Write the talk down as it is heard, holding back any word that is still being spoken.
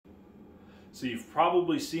So you've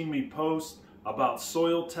probably seen me post about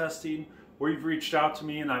soil testing, or you've reached out to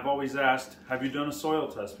me and I've always asked, have you done a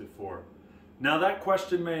soil test before? Now that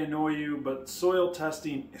question may annoy you, but soil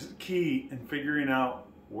testing is key in figuring out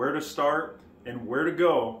where to start and where to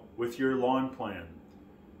go with your lawn plan.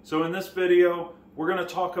 So in this video, we're going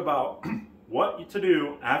to talk about what to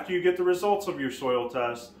do after you get the results of your soil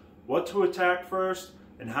test, what to attack first,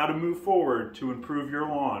 and how to move forward to improve your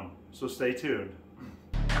lawn. So stay tuned.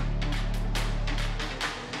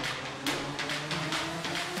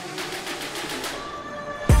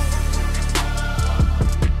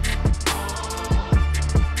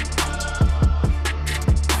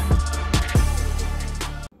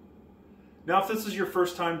 Now, if this is your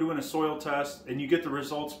first time doing a soil test and you get the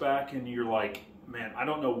results back and you're like, man, I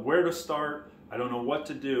don't know where to start, I don't know what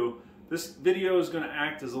to do, this video is going to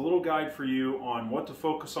act as a little guide for you on what to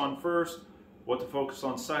focus on first, what to focus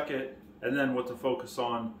on second, and then what to focus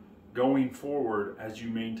on going forward as you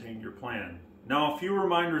maintain your plan. Now, a few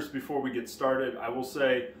reminders before we get started. I will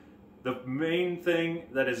say the main thing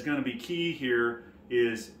that is going to be key here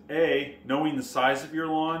is A, knowing the size of your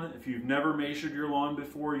lawn. If you've never measured your lawn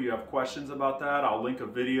before, you have questions about that, I'll link a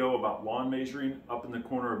video about lawn measuring up in the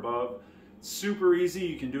corner above. It's super easy.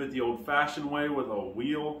 You can do it the old-fashioned way with a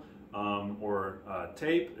wheel or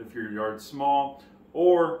tape if your yard's small,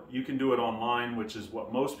 or you can do it online, which is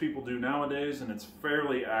what most people do nowadays, and it's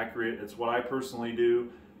fairly accurate. It's what I personally do.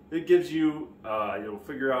 It gives you, you'll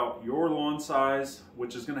figure out your lawn size,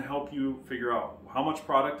 which is going to help you figure out how much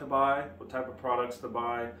product to buy, what type of products to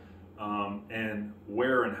buy, and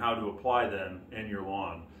where and how to apply them in your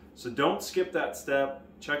lawn. So don't skip that step.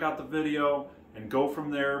 Check out the video and go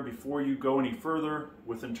from there before you go any further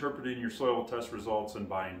with interpreting your soil test results and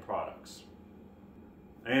buying products.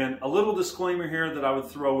 And a little disclaimer here that I would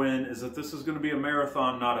throw in is that this is going to be a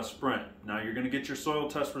marathon, not a sprint. Now, you're going to get your soil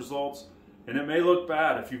test results, and it may look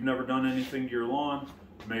bad if you've never done anything to your lawn.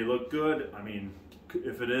 It may look good. I mean,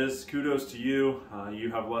 if it is, kudos to you.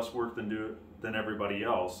 You have less work than everybody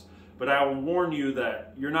else. But I will warn you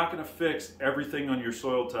that you're not going to fix everything on your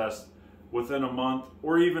soil test within a month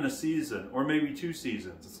or even a season or maybe 2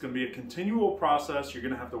 seasons. It's going to be a continual process. You're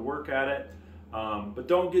going to have to work at it, but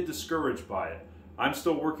don't get discouraged by it. I'm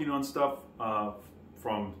still working on stuff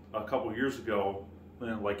from a couple years ago,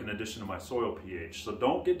 like in addition to my soil pH. So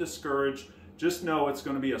don't get discouraged. Just know it's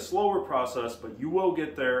going to be a slower process, but you will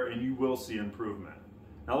get there and you will see improvement.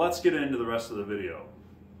 Now let's get into the rest of the video.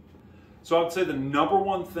 So I would say the number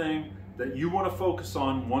one thing that you want to focus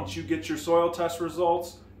on once you get your soil test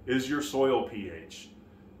results is your soil pH.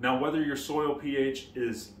 Now, whether your soil pH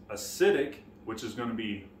is acidic, which is going to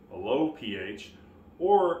be a low pH,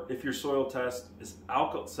 or if your soil test is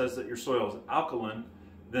says that your soil is alkaline,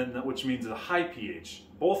 then which means a high pH.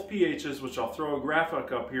 Both pHs, which I'll throw a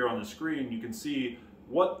graphic up here on the screen, you can see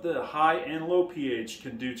what the high and low pH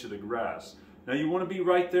can do to the grass. Now you want to be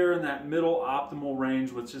right there in that middle optimal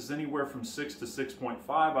range, which is anywhere from 6 to 6.5.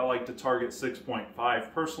 I like to target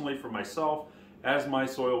 6.5 personally for myself as my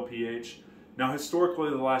soil pH. Now historically,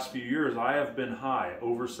 the last few years, I have been high,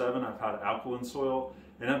 over 7. I've had alkaline soil,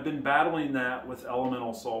 and I've been battling that with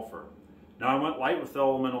elemental sulfur. Now I went light with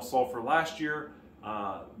elemental sulfur last year,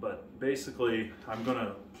 but basically I'm going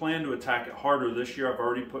to plan to attack it harder this year. I've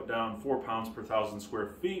already put down 4 pounds per 1,000 square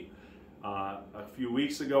feet a few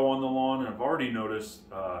weeks ago on the lawn, and I've already noticed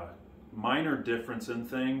minor difference in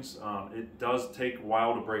things. It does take a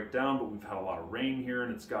while to break down, but we've had a lot of rain here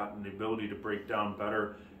and it's gotten the ability to break down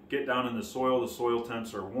better, get down in the soil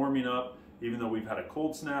temps are warming up even though we've had a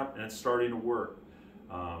cold snap, and it's starting to work.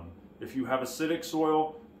 If you have acidic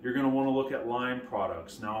soil, you're going to want to look at lime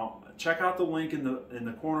products. Now check out the link in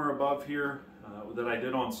the corner above here that I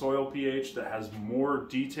did on soil pH that has more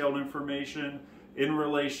detailed information in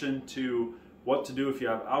relation to what to do if you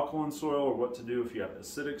have alkaline soil or what to do if you have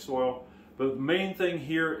acidic soil. But the main thing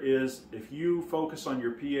here is if you focus on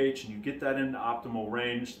your pH and you get that into optimal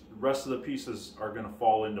range, the rest of the pieces are going to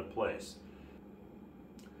fall into place.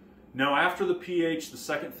 Now after the pH, the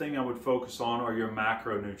second thing I would focus on are your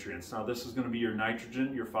macronutrients. Now this is going to be your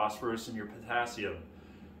nitrogen, your phosphorus, and your potassium.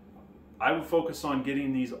 I would focus on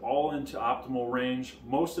getting these all into optimal range.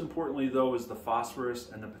 Most importantly though is the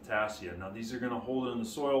phosphorus and the potassium. Now these are going to hold in the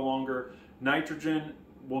soil longer. Nitrogen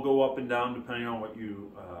will go up and down depending on what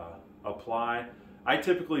you apply. I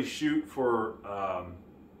typically shoot for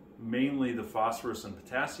mainly the phosphorus and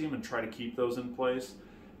potassium and try to keep those in place.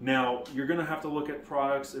 Now you're going to have to look at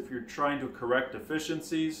products if you're trying to correct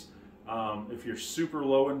deficiencies. If you're super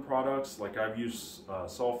low in products, like I've used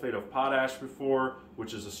sulfate of potash before,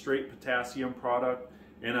 which is a straight potassium product,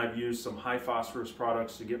 and I've used some high phosphorus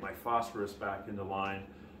products to get my phosphorus back into line.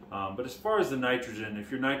 But as far as the nitrogen,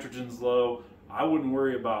 if your nitrogen's low, I wouldn't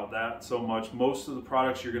worry about that so much. Most of the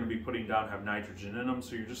products you're going to be putting down have nitrogen in them,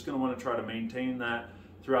 so you're just going to want to try to maintain that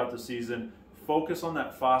throughout the season. Focus on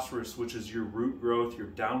that phosphorus, which is your root growth, your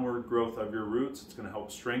downward growth of your roots. It's going to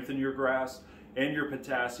help strengthen your grass, and your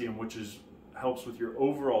potassium, which helps with your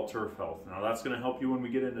overall turf health. Now that's going to help you when we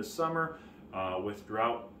get into summer with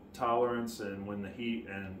drought tolerance and when the heat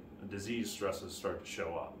and disease stresses start to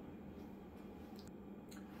show up.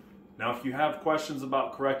 Now, if you have questions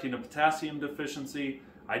about correcting a potassium deficiency,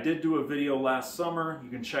 I did do a video last summer. You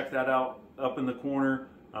can check that out up in the corner.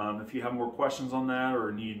 If you have more questions on that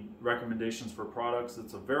or need recommendations for products,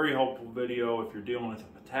 it's a very helpful video if you're dealing with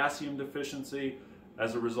a potassium deficiency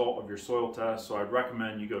as a result of your soil test, so I'd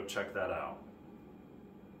recommend you go check that out.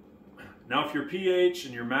 Now, if your pH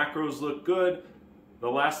and your macros look good, the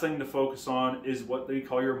last thing to focus on is what they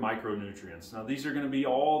call your micronutrients. Now, these are going to be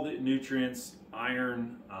all the nutrients,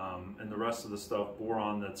 iron, and the rest of the stuff,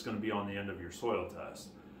 boron, that's going to be on the end of your soil test.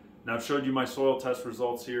 Now, I've showed you my soil test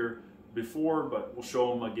results here before, but we'll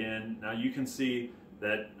show them again. Now, you can see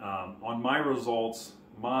that on my results,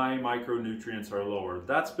 my micronutrients are lower.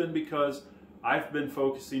 That's been because I've been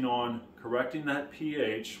focusing on correcting that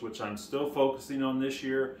pH, which I'm still focusing on this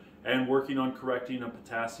year, and working on correcting a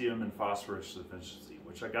potassium and phosphorus deficiency,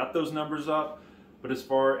 which I got those numbers up, but as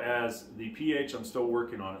far as the pH, I'm still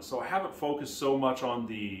working on it. So I haven't focused so much on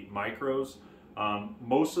the micros.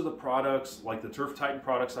 Most of the products, like the Turf Titan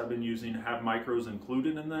products I've been using, have micros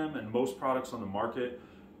included in them, and most products on the market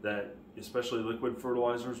that, especially liquid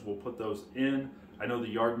fertilizers, will put those in. I know the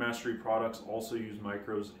Yard Mastery products also use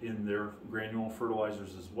micros in their granule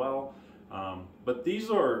fertilizers as well. But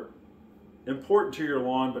these are important to your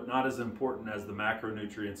lawn, but not as important as the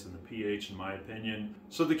macronutrients and the pH, in my opinion.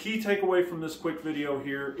 So the key takeaway from this quick video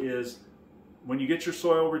here is when you get your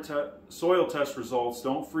soil test results,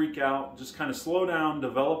 don't freak out. Just kind of slow down,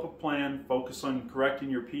 develop a plan, focus on correcting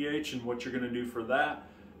your pH and what you're going to do for that.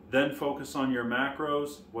 Then focus on your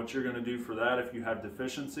macros, what you're going to do for that if you have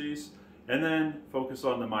deficiencies, and then focus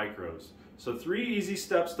on the micros. So 3 easy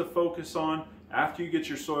steps to focus on after you get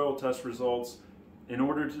your soil test results in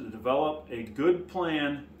order to develop a good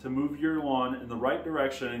plan to move your lawn in the right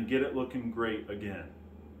direction and get it looking great again.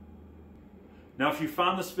 Now, if you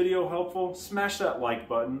found this video helpful, smash that like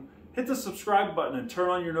button, hit the subscribe button, and turn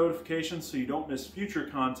on your notifications so you don't miss future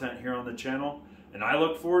content here on the channel. And I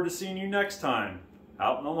look forward to seeing you next time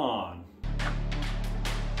out in the lawn.